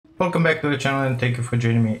Welcome back to the channel and thank you for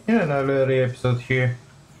joining me in another episode here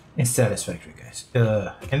in Satisfactory, guys.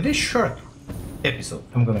 In this short episode,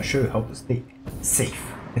 I'm gonna show you how to stay safe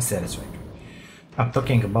in Satisfactory. I'm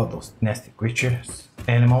talking about those nasty creatures,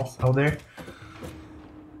 animals out there.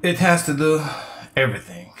 It has to do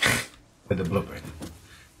everything with the blueprint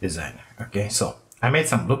designer. Okay, so I made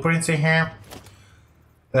some blueprints in here.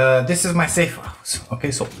 This is my safe house.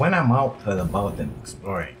 Okay, so when I'm out and about and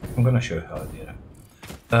exploring, I'm gonna show you how I did it.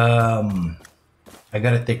 I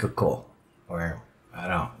gotta take a call, or I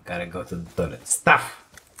don't know, gotta go to the toilet. Stuff!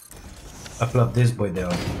 I plop this boy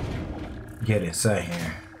down, get inside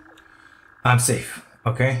here. I'm safe,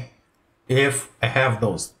 okay? If I have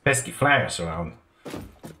those pesky flyers around,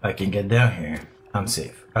 I can get down here. I'm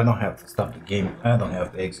safe. I don't have to stop the game. I don't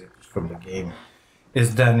have to exit from the game.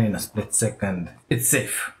 It's done in a split second. It's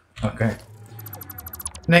safe, okay?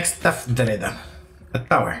 Next stuff that I done. A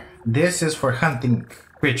tower. This is for hunting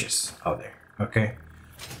creatures out there, okay?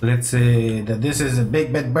 Let's say that this is a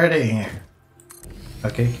big bad birdie here.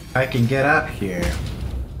 Okay, I can get up here.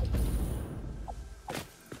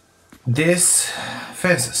 These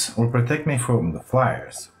fences will protect me from the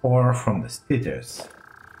flyers or from the spitters.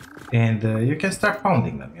 And you can start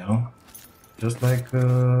pounding them, you know? Just like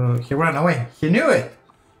he ran away. He knew it!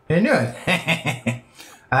 He knew it!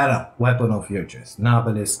 I don't know, weapon of your choice,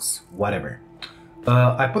 nobelisks, whatever.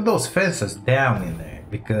 I put those fences down in there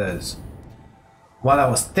because while I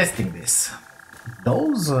was testing this,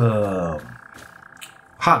 those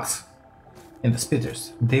hogs and the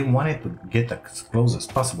spitters, they wanted to get as close as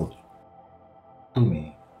possible to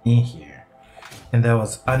me in here, and I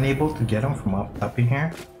was unable to get them from up top in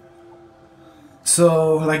here.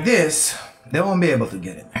 So like this, they won't be able to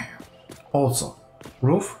get in there. Also,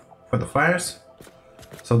 roof for the fires,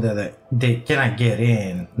 so that they cannot get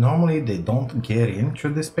in. Normally they don't get in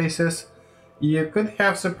through the spaces. You could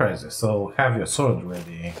have surprises, so have your sword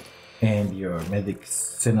ready and your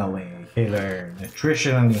medicinal inhaler,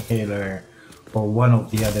 nutritional inhaler, or one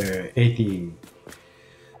of the other 80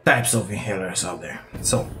 types of inhalers out there.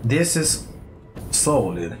 So this is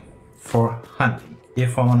solely for hunting.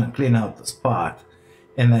 If I want to clean out the spot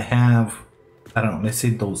and I have, I don't know, let's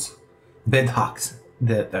say those bed hogs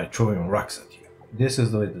that are throwing rocks at you, this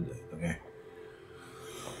is the way to do it, okay?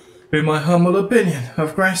 In my humble opinion,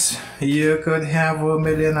 of course, you could have a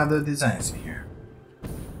million other designs in here.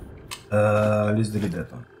 Let's delete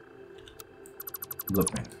that one.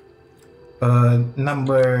 Blueprint.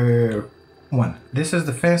 Number 1. This is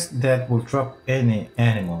the fence that will trap any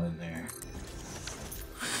animal in there.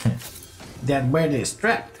 That bird is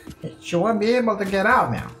trapped. She won't be able to get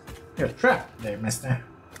out now. You're trapped there, mister.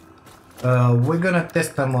 We're gonna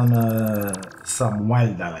test them on some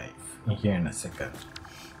wildlife in here in a second.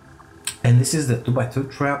 And this is the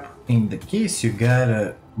 2x2 trap. In the case you got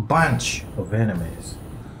a bunch of enemies,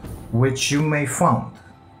 which you may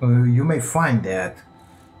find that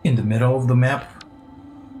in the middle of the map,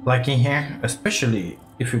 like in here, especially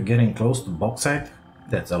if you're getting close to bauxite,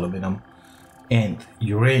 that's aluminum, and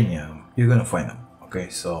uranium, you're gonna find them. Okay,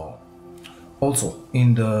 so also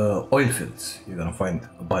in the oil fields, you're gonna find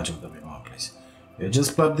a bunch of them in one place. You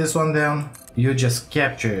just plop this one down, you just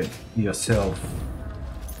captured yourself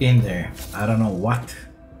in there, I don't know what,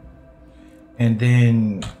 and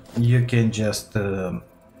then you can just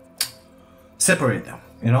separate them,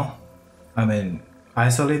 you know, I mean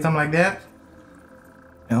isolate them like that,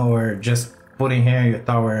 or just put in here your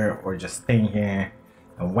tower, or just stay in here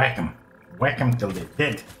and whack them till they're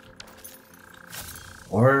dead.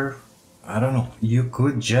 Or I don't know, you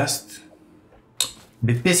could just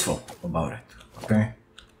be peaceful about it, okay?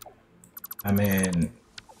 I mean,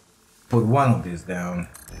 put one of these down,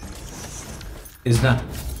 it's done,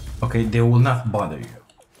 okay? They will not bother you.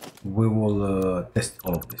 We will test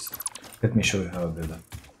all of this. Let me show you how to do that.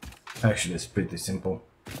 Actually, it's pretty simple,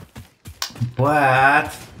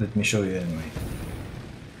 but let me show you anyway.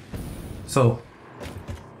 So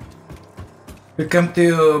we come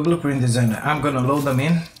to blueprint designer. I'm gonna load them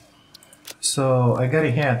in. So I got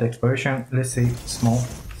it here at exploration. Let's say small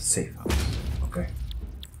safe house. Okay.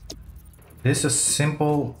 This is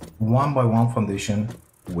simple 1x1 foundation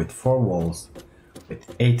with 4 walls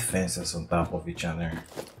with 8 fences on top of each other.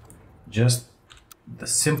 Just the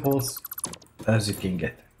simplest as you can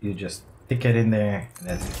get. You just stick it in there. And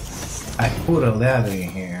that's it. I put a ladder in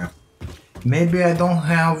here. Maybe I don't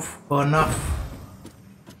have enough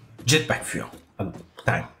jetpack fuel at the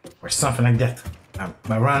time or something like that.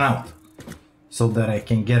 I ran out, so that I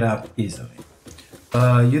can get up easily.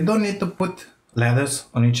 You don't need to put ladders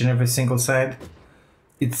on each and every single side.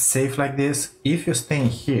 It's safe like this. If you stay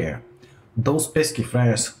here, those pesky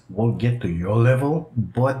flyers will get to your level,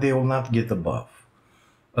 but they will not get above.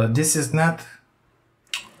 This is not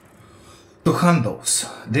to hunt those.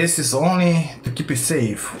 This is only to keep you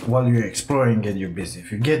safe while you're exploring and you're busy.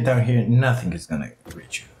 If you get down here, nothing is gonna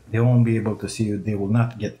reach you. They won't be able to see you. They will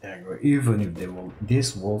not get aggro, even if they will.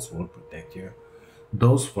 These walls will protect you.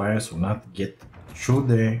 Those flyers will not get through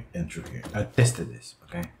there and through here. I tested this.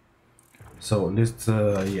 Okay, so let's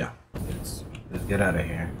let's get out of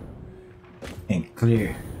here and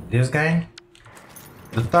clear this guy.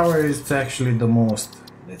 The tower is actually the most,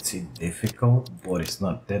 let's see, difficult, but it's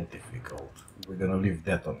not that difficult. We're gonna leave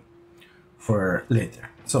that on for later.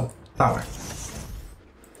 So, tower.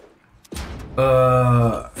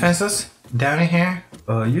 Fences down in here.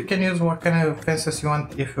 You can use what kind of fences you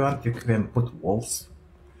want. If you want, you can put walls.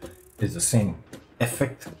 It's the same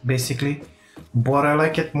effect, basically. But I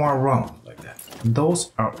like it more round, like that.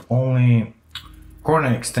 Those are only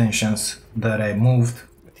corner extensions that I moved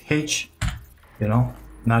with H, you know,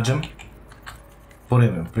 nudge them, put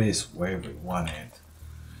them in place wherever you want it,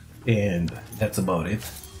 and that's about it.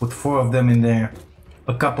 Put 4 of them in there,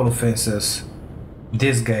 a couple of fences,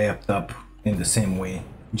 this guy up top in the same way,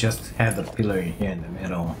 just have the pillar in here in the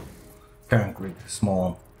middle, concrete,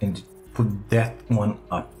 small, and put that one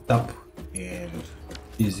up top, and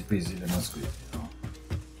easy peasy lemon squeeze, you know.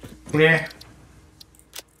 Clear.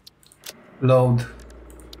 Load.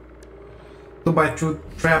 2x2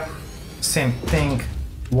 trap, same thing.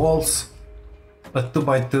 Walls, a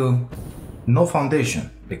 2x2, no foundation,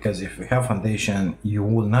 because if you have foundation, you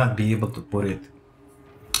will not be able to put it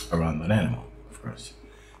around an animal, of course.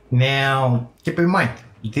 Now, keep in mind,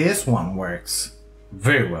 this one works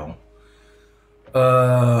very well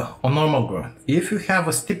on normal ground. If you have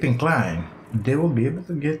a steep incline, they will be able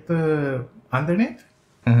to get underneath.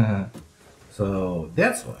 So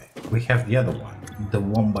that's why we have the other one, the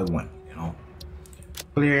 1x1, you know.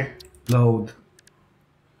 Clear, load,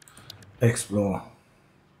 explore.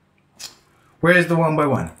 Where is the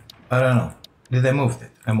 1x1? I don't know. Did I move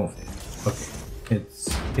it? I moved it. Okay, it's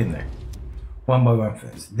in there. 1x1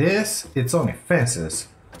 fence. This, it's only fences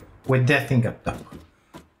with that thing up top.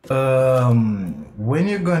 When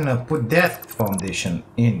you're gonna put that foundation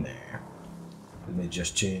in there, let me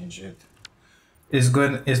just change it. It's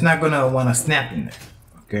not gonna wanna snap in there,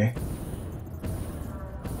 okay?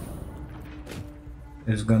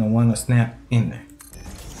 It's gonna wanna snap in there.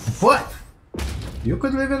 But you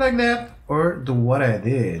could leave it like that, or do what I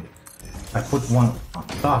did. I put one on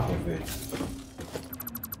top of it.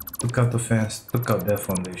 Took out the fence, took out that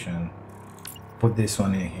foundation, put this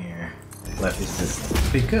one in here. Life is beautiful.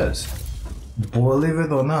 Because, believe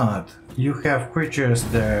it or not, you have creatures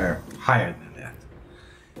that are higher than that.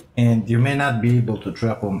 And you may not be able to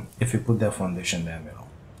trap them if you put that foundation down below.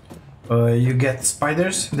 You get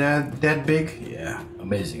spiders that big. Yeah,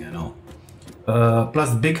 amazing, I know.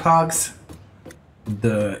 Plus big hogs,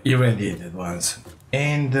 the irradiated ones.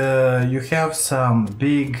 And you have some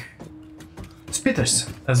big spitters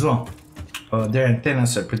as well. Their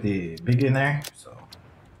antennas are pretty big in there, so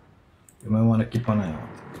you might want to keep an eye out.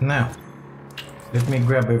 Now, let me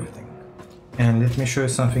grab everything and let me show you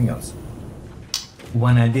something else.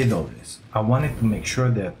 When I did all this, I wanted to make sure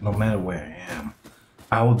that no matter where I am,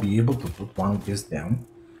 I will be able to put one of these down.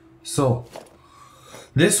 So,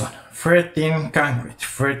 this one, 13 concrete,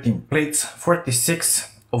 13 plates, 46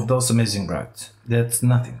 of those amazing rods. That's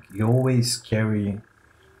nothing. You always carry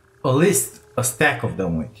at least a stack of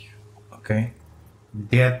them with you, okay?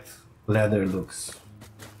 That ladder looks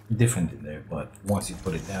different in there, but once you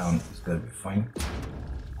put it down, it's gonna be fine.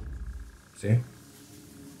 See?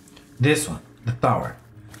 This one, the tower.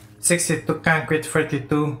 62 concrete,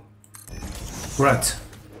 32 rods.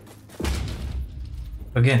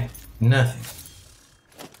 Again, nothing.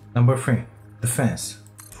 Number 3, the fence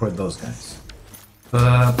for those guys.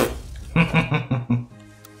 5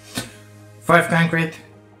 concrete,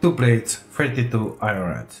 2 plates, 32 iron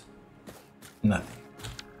rods. Nothing.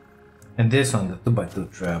 And this one, the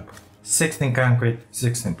 2x2 trap, 16 concrete,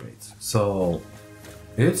 16 plates. So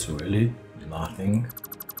it's really nothing.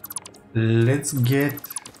 Let's get,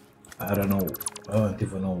 I don't know, I don't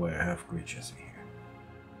even know where I have creatures in here.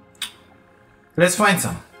 Let's find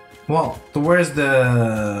some. Well, towards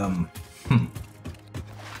the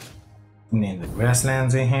in the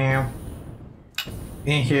grasslands in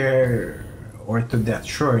here, or to that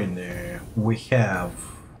shore in there, we have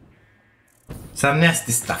some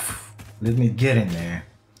nasty stuff. Let me get in there,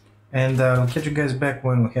 and I'll catch you guys back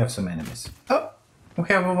when we have some enemies. Oh, we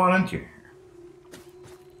have a volunteer.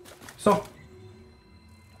 So,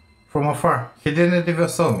 from afar, he didn't even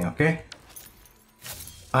saw me, okay?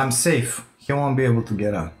 I'm safe. He won't be able to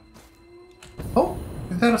get out. Oh,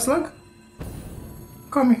 is that a slug?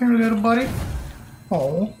 Come here, little buddy.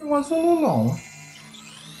 Oh, he was all alone.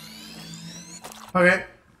 Okay,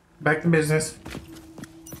 back to business.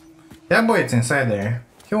 That boy is inside there.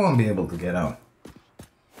 He won't be able to get out.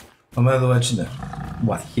 No matter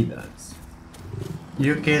what he does.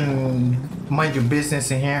 You can mind your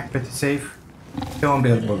business in here, pretty safe. He won't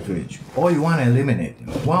be able to reach you. Or you want to eliminate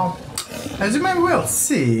him. Well, as you may well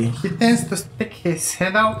see, he tends to stick his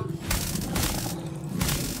head out.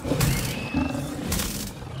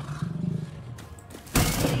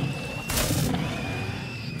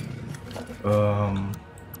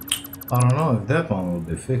 I don't know if that one will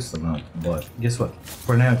be fixed or not, but guess what?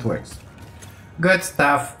 For now it works. Good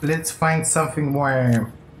stuff. Let's find something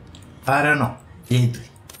more, I don't know,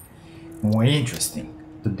 more interesting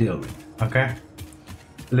to deal with, okay?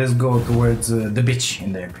 Let's go towards the beach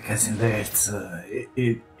in there, because in there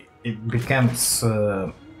it becomes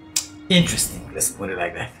interesting, let's put it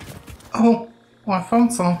like that. Oh, I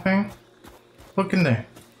found something. Look in there.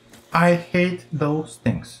 I hate those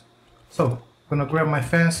things. So, gonna grab my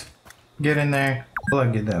fence, get in there,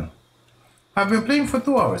 plug it down. I've been playing for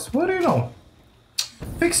 2 hours. What do you know?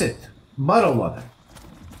 Fix it. Bottled water.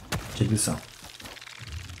 Check this out.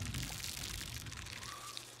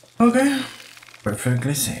 Okay.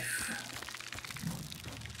 Perfectly safe.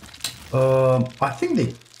 I think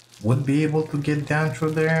they would be able to get down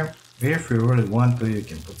through there. If you really want to, you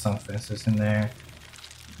can put some fences in there.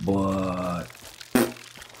 But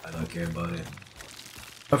I don't care about it.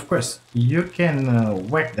 Of course, you can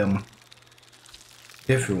whack them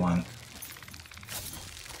if you want.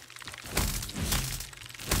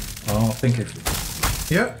 I don't think if it...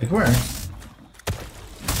 Yeah, it works.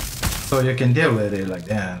 So you can deal with it like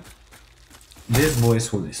that. These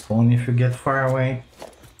boys will spawn if you get far away.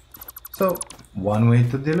 So, one way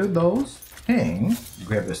to deal with those, and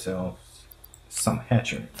grab yourself some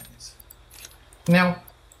hatcheries. Now,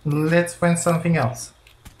 let's find something else.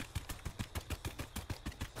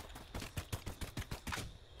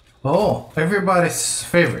 Oh, everybody's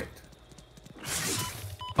favorite.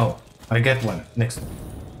 Oh, I get one. Next one.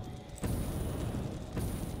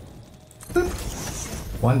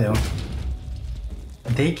 One down.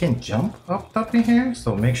 They can jump up top in here,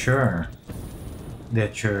 so make sure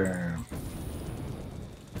that you're...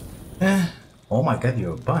 Oh my god,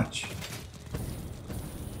 you're a bunch.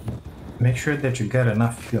 Make sure that you got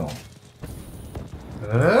enough fuel.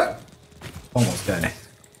 Almost got it.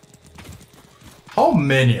 How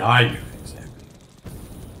many are you exactly?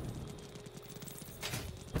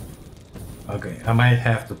 Okay, I might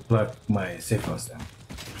have to plug my safe house down.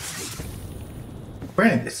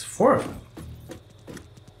 Apparently there's 4 of them.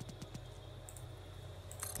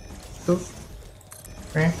 2,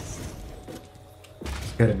 3.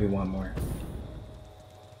 There's gotta be one more.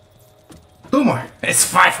 2 more! It's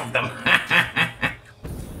 5 of them!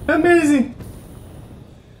 Amazing!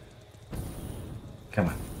 Come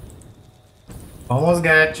on. Almost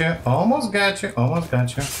got you, almost got you, almost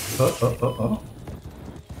got you. Oh.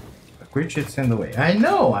 A creature's in the way. I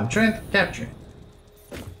know, I'm trying to capture it.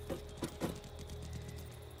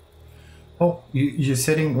 Oh, you're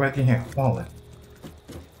sitting right in here. Hold it.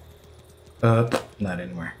 Not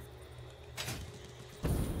anymore.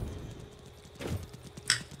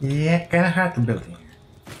 Yeah, kinda hard to build in here.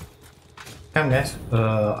 Come guys,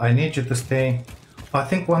 I need you to stay. I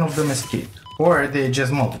think one of them escaped. Or they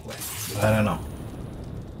just multiplied. I don't know.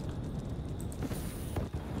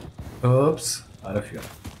 Oops, out of fuel.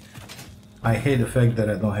 I hate the fact that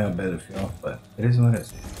I don't have better fuel, but it is what it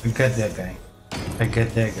is. I got that guy. I got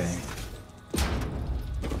that guy.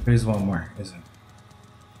 There's one more, isn't it?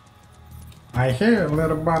 I hear you,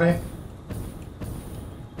 little buddy.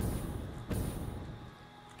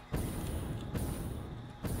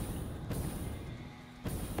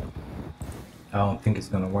 I don't think it's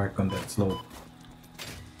gonna work on that slope.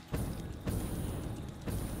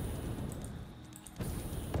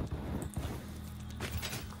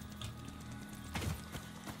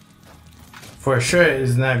 For sure,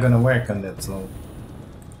 it's not gonna work on that slope.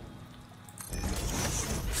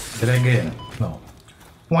 Did I get it? No.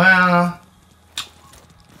 Well,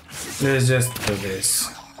 let's just do this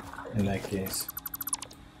in that case.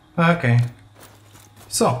 Okay.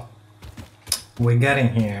 So, we got in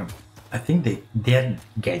here. I think that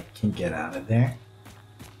guy can get out of there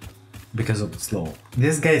because of the slope.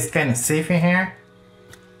 This guy is kind of safe in here.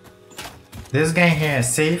 This guy here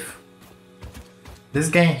is safe. This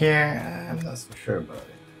guy here, I'm not so sure about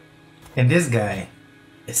it. And this guy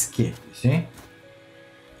escaped, you see?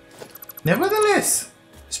 Nevertheless,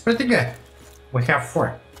 it's pretty good. We have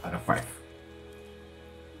 4 out of 5.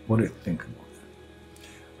 What do you think about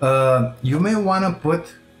You may want to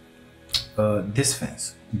put this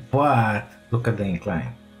fence, but look at the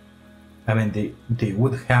incline. I mean, they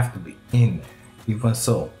would have to be in there. Even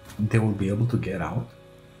so, they will be able to get out.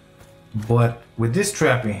 But with this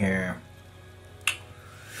trap in here,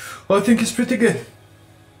 I think it's pretty good.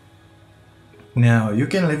 Now, you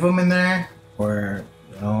can leave them in there, or,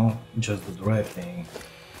 you know, just do the right thing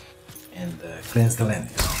and cleanse the land.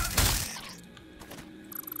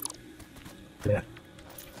 Yeah.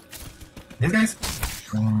 These guys,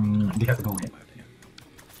 they have to go away, in my opinion.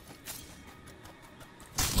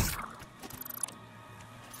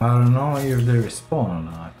 I don't know if they respawn or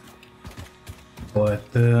not,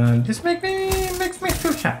 but this makes me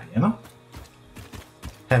feel happy, you know?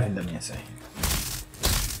 Having them inside.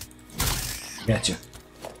 Gotcha,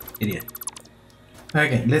 idiot.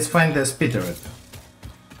 Okay, let's find the spitter.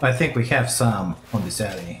 I think we have some on this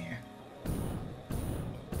alley here.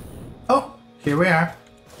 Oh, here we are.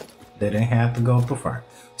 They didn't have to go too far.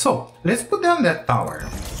 So, let's put down that tower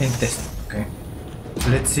and test it, okay?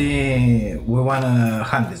 Let's see, we wanna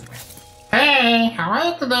hunt this way. Hey, how are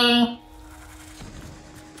you today?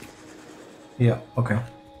 Yeah, okay.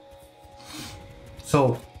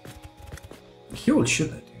 So, he will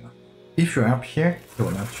shoot at you. If you're up here, he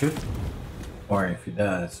will not shoot. Or if he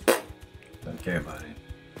does, don't care about it.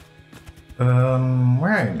 Where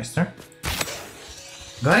are you, mister?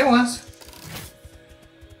 Got it once.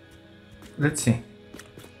 Let's see.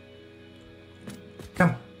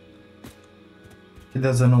 Come. He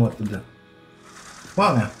doesn't know what to do.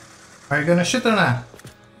 Well now, are you gonna shoot or not?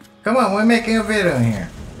 Come on, we're making a video here.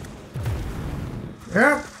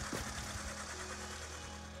 Yep.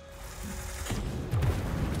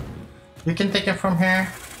 You can take him from here.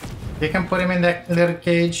 You can put him in that little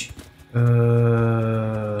cage.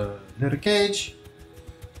 Little cage.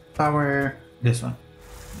 Tower. This one.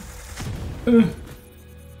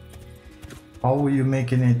 How are you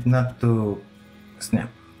making it not to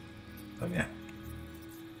snap? Oh yeah.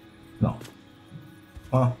 No.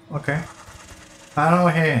 Oh, okay. I don't know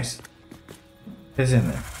where he is. He's in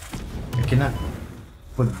there. I cannot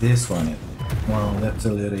put this one in. Well, that's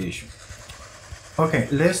a little issue. Okay,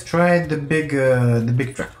 let's try the big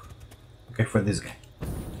trap. Okay, for this guy.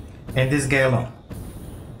 And this guy alone.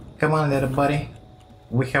 Come on, little buddy.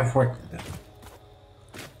 We have work to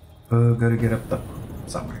do. Gotta get up top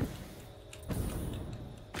somewhere.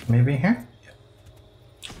 Maybe here? Yeah.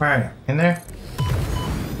 Where are you? In there?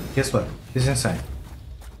 Guess what? He's inside.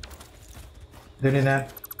 Doing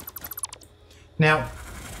that. Now,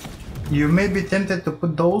 you may be tempted to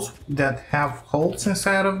put those that have holes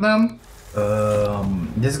inside of them.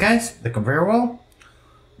 These guys, the conveyor wall,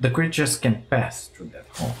 the creatures can pass through that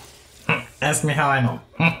hole. Ask me how I know.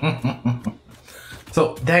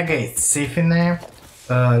 So that guy is safe in there.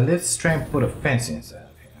 Let's try and put a fence inside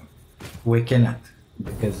of him. We cannot,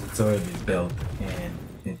 because it's already built and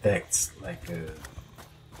it acts like a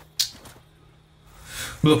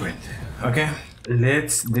blueprint. Okay,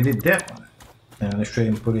 let's delete that one and let's try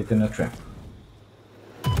and put it in a trap.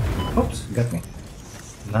 Oops, got me.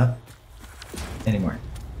 Not anymore.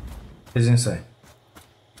 He's inside.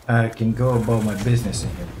 I can go about my business in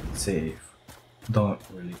here. Safe. Don't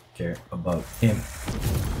really care about him.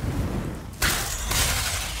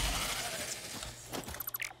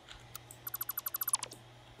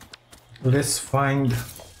 Let's find...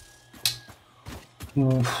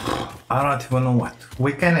 I don't even know what.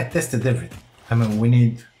 We kinda tested everything. I mean, we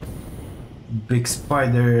need big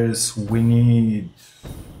spiders, we need...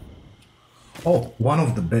 Oh, one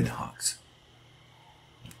of the bed hogs.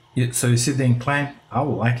 So you see the incline? I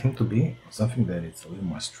would like him to be something that it's a little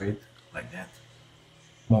more straight, like that.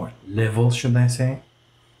 More level, should I say.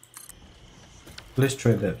 Let's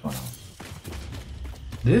try that one out.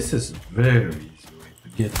 This is a very easy way to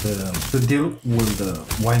get to deal with the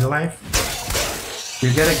wildlife.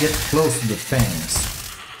 You gotta get close to the fence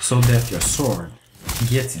so that your sword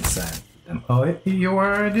gets inside them. Oh, you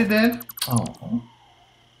already dead? Oh, I'm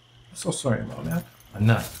so sorry about that. I'm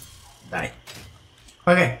not. Die.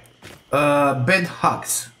 Okay, bed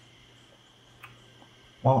hogs.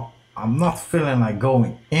 Well, I'm not feeling like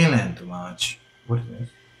going inland too much. What is this?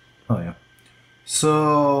 Oh yeah.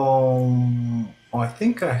 So I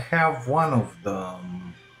think I have one of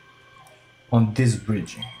them on this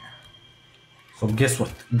bridge here. So guess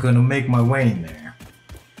what? I'm gonna make my way in there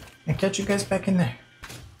and catch you guys back in there.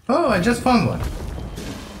 Oh, I just found one.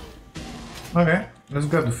 Okay, let's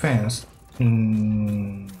grab the fence.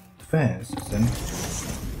 Fence, then.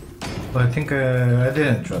 But I think I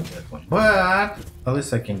didn't drop that one. But at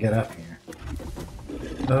least I can get up here.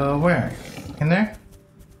 Where are you? In there?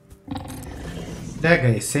 That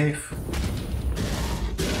guy is safe.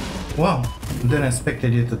 Well, didn't expect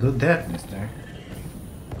you to do that, mister.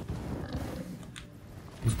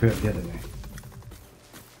 Let's go the other way.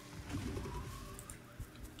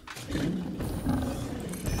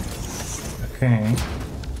 Okay.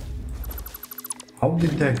 How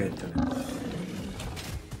did that get to them?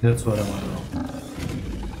 That's what I want to know.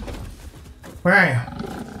 Where are you?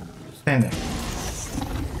 Stand there.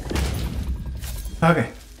 Okay.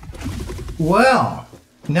 Well,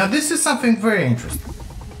 now this is something very interesting,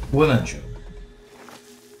 wouldn't you?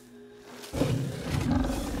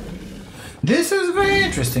 This is very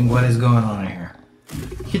interesting what is going on here.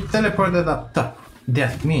 He teleported up top.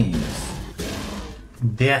 That means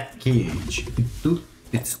that cage,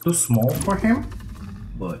 it's too small for him.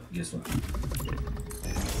 But guess what?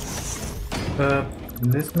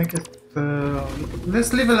 Let's make it,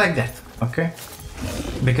 let's leave it like that, okay?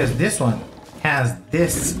 Because this one has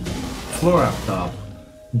this floor up top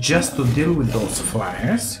just to deal with those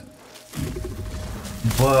flyers.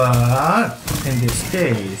 But in this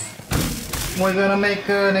case, we're gonna make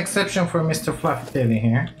an exception for Mr. Fluffy Tail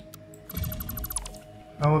here.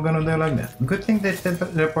 And we're gonna do it like that. Good thing they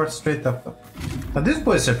report straight up top. Now these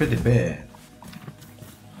boys are pretty bad.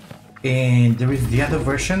 And there is the other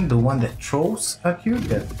version, the one that throws at you,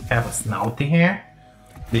 that have a snout in here.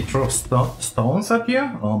 They throw stones at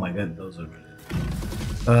you. Oh my god, those are really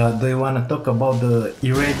good. Do you want to talk about the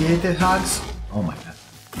irradiated hogs? Oh my god,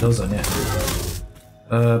 those are nasty.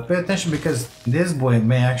 Pay attention because this boy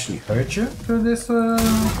may actually hurt you through this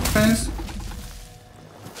fence.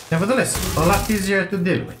 Nevertheless, a lot easier to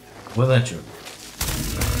deal with, wouldn't you?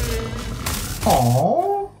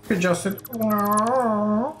 Oh, he just said,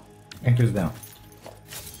 aww. And he's down.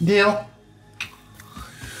 Deal.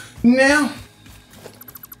 Now,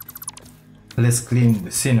 let's clean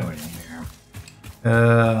the scenery here.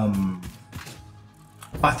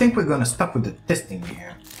 I think we're gonna stop with the testing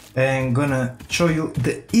here and gonna show you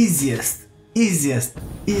the easiest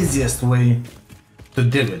way to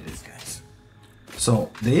deal with these guys. So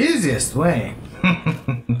the easiest way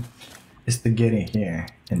is to get in here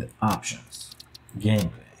in the options,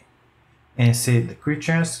 gameplay, and save the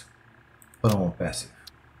creatures. Put them on passive,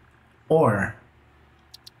 or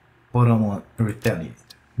put them on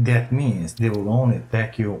retaliate. That means they will only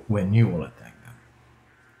attack you when you will attack them.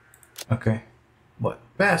 Okay, but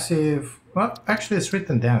passive, well, actually it's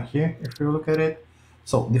written down here if you look at it.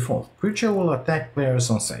 So default, creature will attack players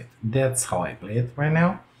on sight. That's how I play it right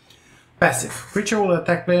now. Passive, creature will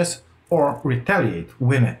attack players or retaliate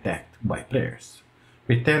when attacked by players.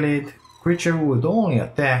 Retaliate, creature would only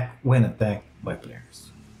attack when attacked by players.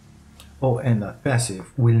 Oh, and that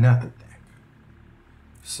passive will not attack.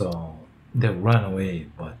 So they'll run away,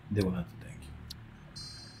 but they will not attack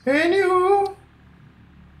you. Anywho,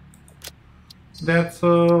 that's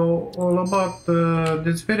all about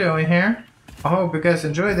this video in here. I hope you guys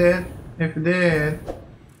enjoyed it. If you did,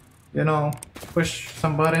 you know, push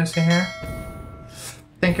some buttons in here.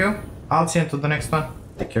 Thank you. I'll see you until the next one.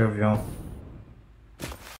 Take care of y'all.